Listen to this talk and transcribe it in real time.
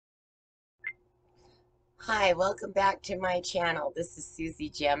Hi, welcome back to my channel. This is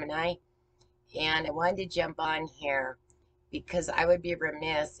Susie Gemini, and I wanted to jump on here because I would be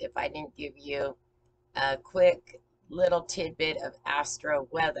remiss if I didn't give you a quick little tidbit of Astro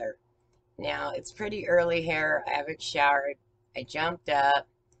weather. Now, it's pretty early here. I haven't showered. I jumped up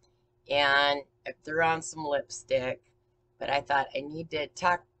and I threw on some lipstick, but I thought I need to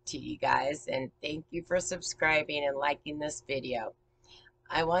talk to you guys, and thank you for subscribing and liking this video.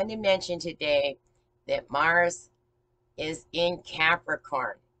 I wanted to mention today that Mars is in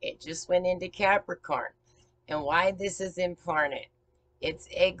Capricorn. It just went into Capricorn. And why this is important, it's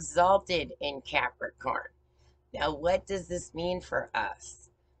exalted in Capricorn. Now, what does this mean for us?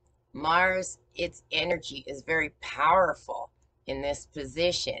 Mars, its energy is very powerful in this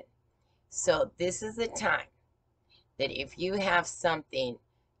position. So, this is a time that if you have something,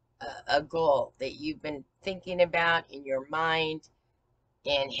 a goal that you've been thinking about in your mind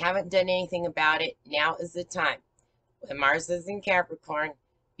and haven't done anything about it, now is the time. When Mars is in Capricorn,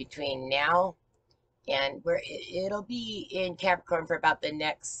 between now and where it'll be in Capricorn for about the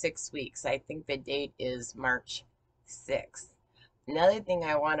next 6 weeks. I think the date is March 6th. Another thing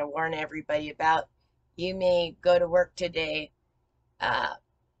I want to warn everybody about, you may go to work today uh,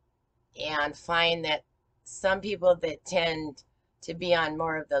 and find that some people that tend to be on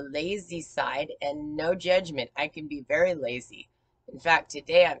more of the lazy side, and no judgment, I can be very lazy. In fact,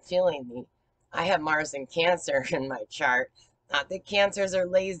 today I'm feeling I have Mars in Cancer in my chart. Not that Cancers are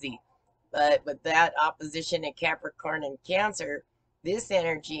lazy, but with that opposition in Capricorn and Cancer, this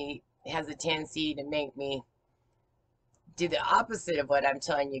energy has a tendency to make me do the opposite of what I'm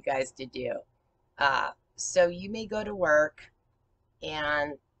telling you guys to do. So you may go to work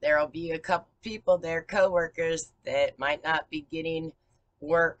and there'll be a couple people there, coworkers, that might not be getting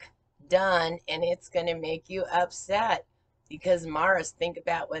work done, and it's going to make you upset because Mars, think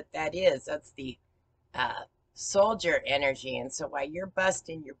about what that is. That's the soldier energy. And so while you're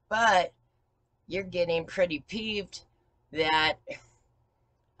busting your butt, you're getting pretty peeved that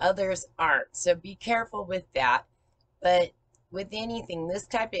others aren't. So be careful with that. But with anything, this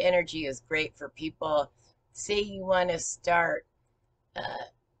type of energy is great for people. Say you want to start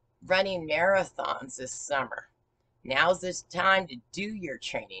running marathons this summer. Now's the time to do your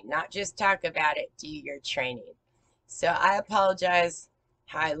training, not just talk about it, do your training. So I apologize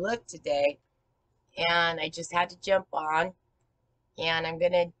how I look today, and I just had to jump on, and I'm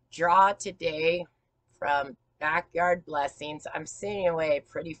going to draw today from Backyard Blessings. I'm sitting away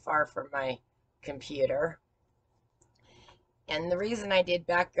pretty far from my computer. And the reason I did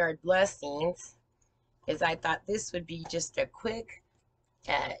Backyard Blessings is I thought this would be just a quick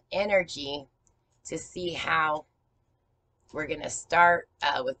energy to see how we're going to start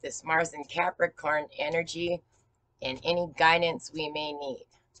with this Mars and Capricorn energy and any guidance we may need.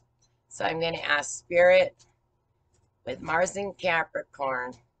 So I'm going to ask Spirit, with Mars and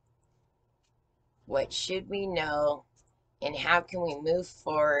Capricorn, what should we know and how can we move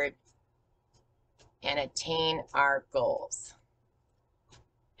forward and attain our goals?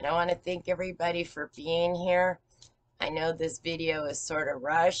 And I want to thank everybody for being here. I know this video is sort of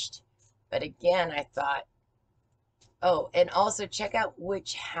rushed, but again, I thought, oh, and also check out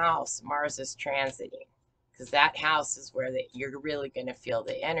which house Mars is transiting, because that house is where you're really going to feel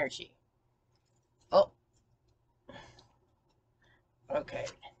the energy. Oh, okay.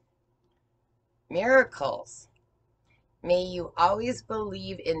 Miracles. May you always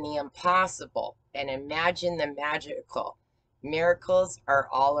believe in the impossible and imagine the magical. Miracles are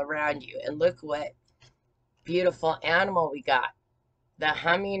all around you. And look what beautiful animal we got. The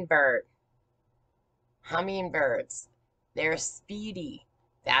hummingbird. Hummingbirds. They're speedy.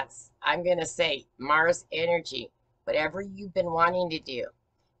 That's, I'm going to say, Mars energy. Whatever you've been wanting to do,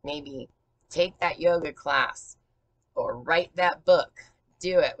 maybe take that yoga class or write that book.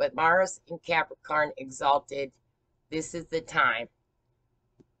 Do it with Mars in Capricorn exalted. This is the time.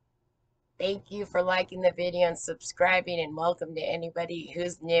 Thank you for liking the video and subscribing, and welcome to anybody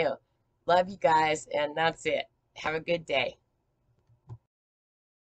who's new. Love you guys, and that's it. Have a good day.